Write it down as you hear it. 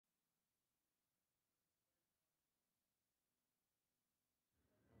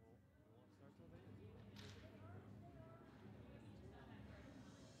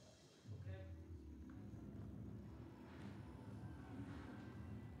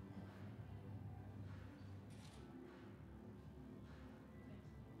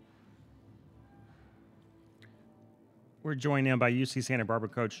We're joined now by UC Santa Barbara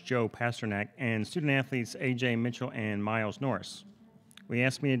coach Joe Pasternack and student athletes Ajay Mitchell and Miles Norris. We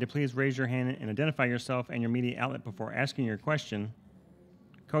ask you to please raise your hand and identify yourself and your media outlet before asking your question.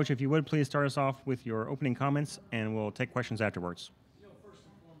 Coach, if you would, please start us off with your opening comments, and we'll take questions afterwards. First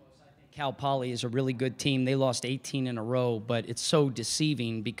and foremost, I think Cal Poly is a really good team. They lost 18 in a row, but it's so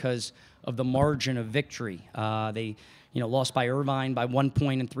deceiving because of the margin of victory. They lost by Irvine by 1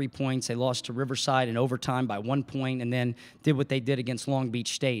 point and 3 points. They lost to Riverside in overtime by 1 point, and then did what they did against Long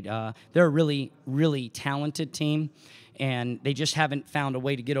Beach State. They're a really, really talented team, and they just haven't found a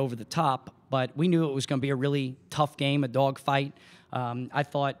way to get over the top. But we knew it was going to be a really tough game, a dogfight. I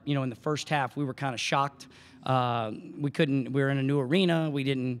thought, in the first half we were kind of shocked. We were in a new arena. We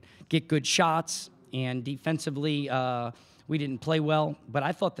didn't get good shots, and defensively we didn't play well. But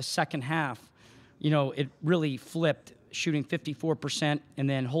I thought the second half, it really flipped, shooting 54% and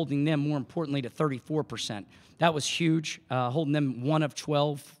then holding them, more importantly, to 34%. That was huge, holding them 1 of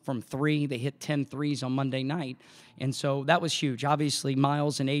 12 from 3. They hit 10 threes on Monday night, and so that was huge. Obviously,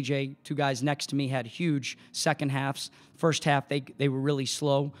 Miles and Ajay, 2 guys next to me, had huge second halves. First half, they were really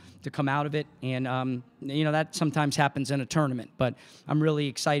slow to come out of it, and that sometimes happens in a tournament, but I'm really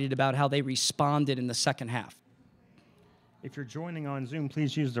excited about how they responded in the second half. If you're joining on Zoom,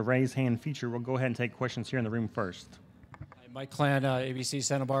 please use the raise hand feature. We'll go ahead and take questions here in the room first. Mike Clan, ABC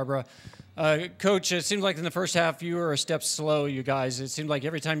Santa Barbara. Coach, it seemed like in the first half you were a step slow, you guys. It seemed like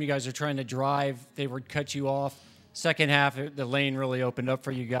every time you guys are trying to drive, they would cut you off. Second half, the lane really opened up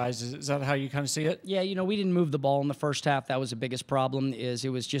for you guys. Is that how you kind of see it? Yeah, we didn't move the ball in the first half. That was the biggest problem, is it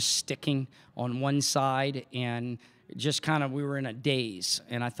was just sticking on one side, and just kind of we were in a daze.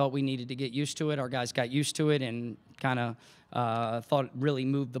 And I thought we needed to get used to it. Our guys got used to it and kind of thought it really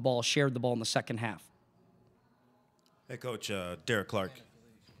moved the ball, shared the ball in the second half. Hey, Coach, Derek Clark,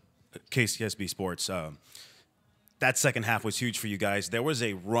 KCSB Sports. That second half was huge for you guys. There was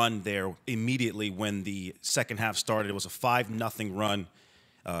a run there immediately when the second half started. It was a 5-0 run.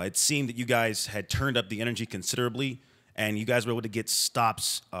 It seemed that you guys had turned up the energy considerably, and you guys were able to get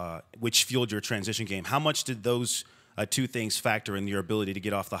stops, which fueled your transition game. How much did those two things factor in your ability to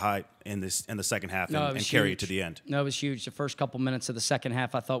get off the high in the second half and carry it to the end? No, it was huge. The first couple minutes of the second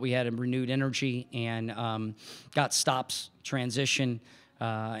half, I thought we had a renewed energy and got stops, transition,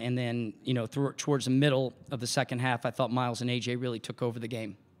 and then towards the middle of the second half, I thought Miles and Ajay really took over the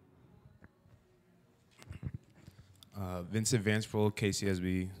game. Vincent Vanspool,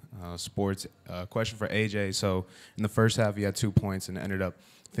 KCSB Sports. Question for Ajay. So in the first half, you had 2 points and ended up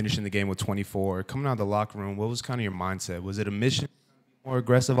finishing the game with 24. Coming out of the locker room, what was kind of your mindset? Was it a mission to be more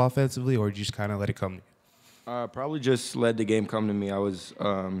aggressive offensively, or did you just kind of let it come to you? Probably just let the game come to me. I was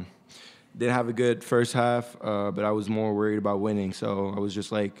didn't have a good first half, but I was more worried about winning. So I was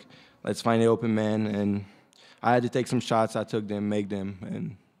just like, let's find the open man. And I had to take some shots. I took them, make them,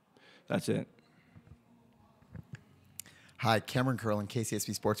 and that's it. Hi, Cameron Curlin,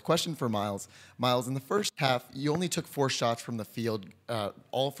 KCSB Sports. Question for Miles. Miles, in the first half, you only took 4 shots from the field,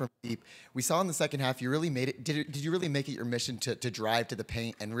 all from deep. We saw in the second half, you really made it. Did you really make it your mission to drive to the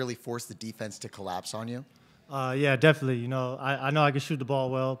paint and really force the defense to collapse on you? Yeah, definitely. I know I can shoot the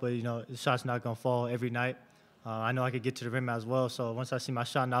ball well, but the shot's not gonna fall every night. I know I could get to the rim as well. So once I see my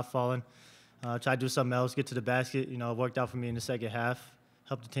shot not falling, try to do something else, get to the basket. It worked out for me in the second half,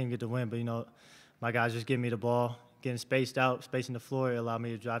 helped the team get the win. But my guys just giving me the ball. Getting spaced out, spacing the floor, it allowed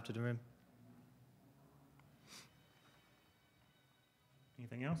me to drive to the rim.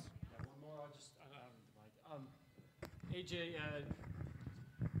 Anything else? Yeah, one more. Ajay,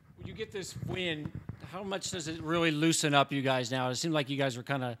 when you get this win, how much does it really loosen up you guys now? It seemed like you guys were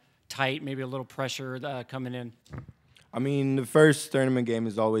kind of tight, maybe a little pressure coming in. I mean, the first tournament game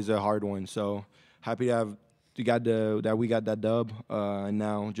is always a hard one, so happy to we got that dub, and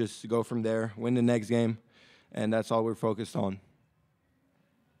now just go from there, win the next game. And that's all we're focused on.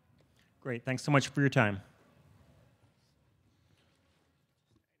 Great. Thanks so much for your time.